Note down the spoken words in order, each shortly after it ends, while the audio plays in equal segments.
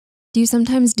Do you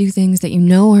sometimes do things that you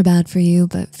know are bad for you,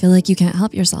 but feel like you can't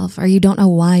help yourself or you don't know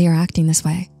why you're acting this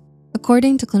way?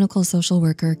 According to clinical social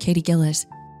worker Katie Gillis,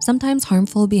 sometimes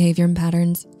harmful behavior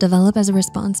patterns develop as a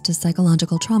response to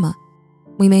psychological trauma.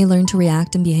 We may learn to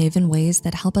react and behave in ways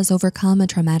that help us overcome a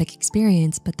traumatic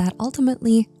experience, but that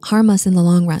ultimately harm us in the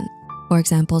long run. For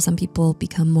example, some people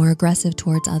become more aggressive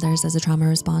towards others as a trauma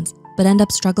response, but end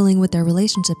up struggling with their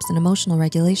relationships and emotional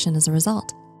regulation as a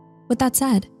result. With that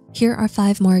said, here are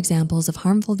 5 more examples of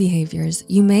harmful behaviors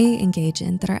you may engage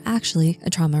in that are actually a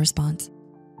trauma response.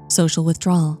 Social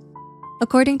withdrawal.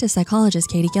 According to psychologist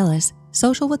Katie Gillis,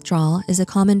 social withdrawal is a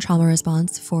common trauma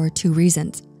response for 2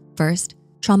 reasons. First,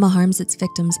 trauma harms its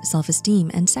victims'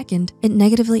 self-esteem, and second, it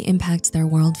negatively impacts their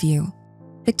worldview.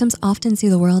 Victims often see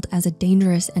the world as a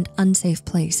dangerous and unsafe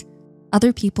place,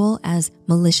 other people as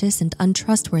malicious and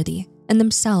untrustworthy, and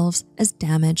themselves as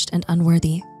damaged and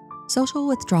unworthy. Social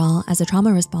withdrawal as a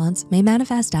trauma response may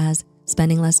manifest as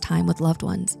spending less time with loved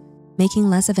ones, making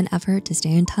less of an effort to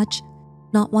stay in touch,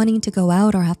 not wanting to go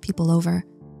out or have people over,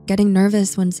 getting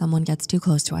nervous when someone gets too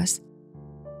close to us.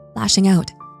 Lashing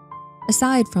out.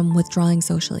 Aside from withdrawing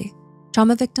socially,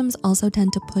 trauma victims also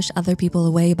tend to push other people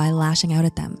away by lashing out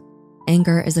at them.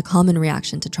 Anger is a common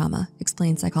reaction to trauma,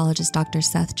 explains psychologist Dr.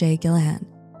 Seth J. Gillihan,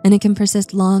 and it can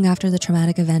persist long after the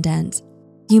traumatic event ends.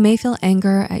 You may feel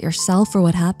anger at yourself for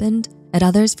what happened, at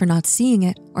others for not seeing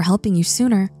it or helping you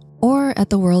sooner, or at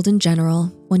the world in general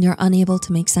when you're unable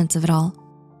to make sense of it all.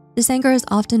 This anger is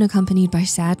often accompanied by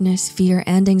sadness, fear,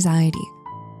 and anxiety,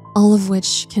 all of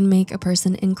which can make a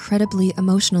person incredibly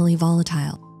emotionally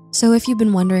volatile. So if you've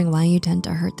been wondering why you tend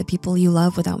to hurt the people you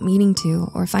love without meaning to,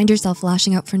 or find yourself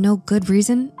lashing out for no good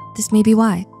reason, this may be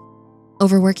why.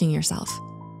 Overworking yourself.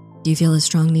 Do you feel a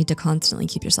strong need to constantly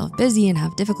keep yourself busy and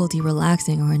have difficulty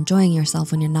relaxing or enjoying yourself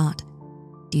when you're not?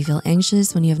 Do you feel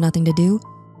anxious when you have nothing to do?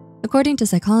 According to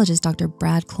psychologist Dr.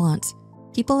 Brad Klontz,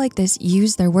 people like this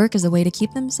use their work as a way to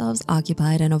keep themselves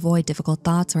occupied and avoid difficult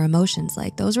thoughts or emotions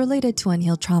like those related to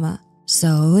unhealed trauma.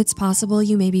 So it's possible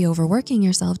you may be overworking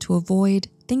yourself to avoid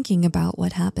thinking about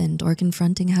what happened or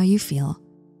confronting how you feel,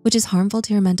 which is harmful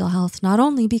to your mental health, not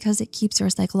only because it keeps your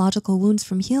psychological wounds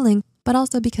from healing, but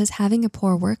also because having a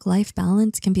poor work-life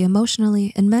balance can be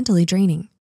emotionally and mentally draining.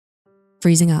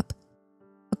 Freezing up.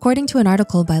 According to an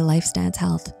article by LifeStance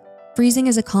Health, freezing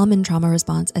is a common trauma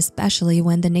response, especially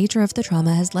when the nature of the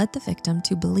trauma has led the victim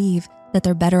to believe that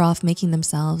they're better off making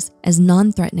themselves as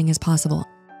non-threatening as possible.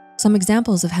 Some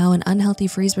examples of how an unhealthy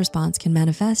freeze response can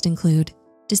manifest include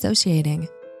dissociating,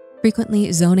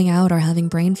 frequently zoning out or having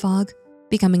brain fog,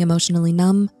 becoming emotionally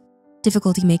numb,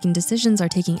 difficulty making decisions or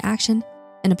taking action,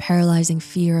 and a paralyzing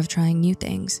fear of trying new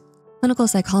things. Clinical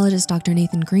psychologist Dr.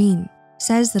 Nathan Green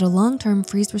says that a long-term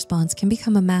freeze response can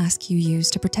become a mask you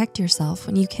use to protect yourself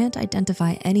when you can't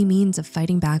identify any means of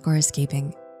fighting back or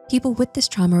escaping. People with this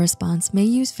trauma response may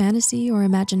use fantasy or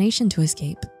imagination to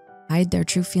escape, hide their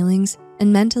true feelings,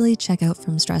 and mentally check out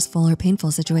from stressful or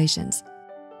painful situations.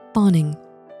 Fawning.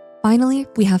 Finally,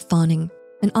 we have fawning,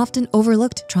 an often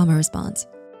overlooked trauma response.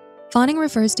 Fawning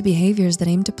refers to behaviors that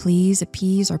aim to please,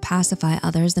 appease, or pacify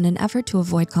others in an effort to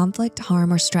avoid conflict,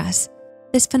 harm, or stress.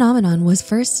 This phenomenon was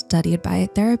first studied by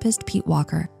therapist Pete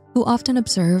Walker, who often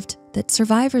observed that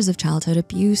survivors of childhood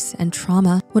abuse and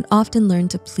trauma would often learn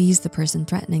to please the person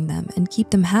threatening them and keep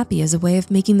them happy as a way of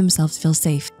making themselves feel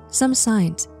safe. Some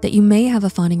signs that you may have a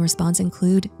fawning response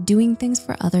include doing things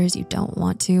for others you don't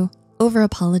want to,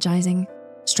 over-apologizing,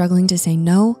 struggling to say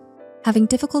no, having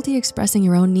difficulty expressing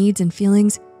your own needs and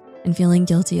feelings, and feeling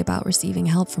guilty about receiving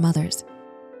help from others.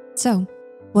 So,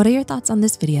 what are your thoughts on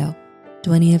this video?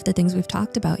 Do any of the things we've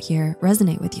talked about here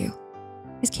resonate with you?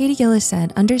 As Katie Gillis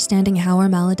said, understanding how our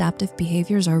maladaptive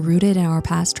behaviors are rooted in our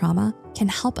past trauma can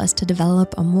help us to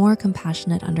develop a more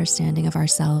compassionate understanding of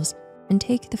ourselves and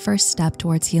take the first step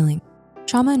towards healing.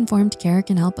 Trauma-informed care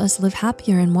can help us live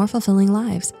happier and more fulfilling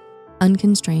lives,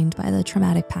 unconstrained by the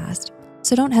traumatic past.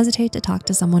 So don't hesitate to talk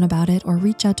to someone about it or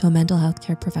reach out to a mental health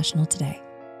care professional today.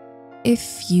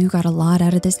 If you got a lot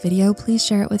out of this video, please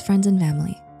share it with friends and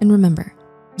family. And remember,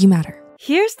 you matter.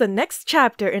 Here's the next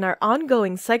chapter in our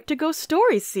ongoing Psych2Go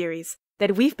Stories series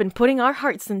that we've been putting our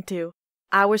hearts into.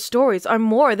 Our stories are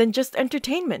more than just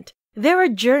entertainment. They're a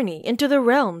journey into the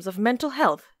realms of mental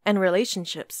health and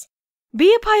relationships.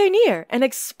 Be a pioneer and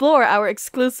explore our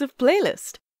exclusive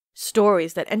playlist.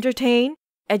 Stories that entertain,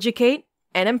 educate,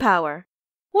 and empower.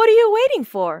 What are you waiting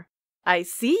for? I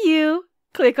see you.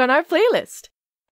 Click on our playlist.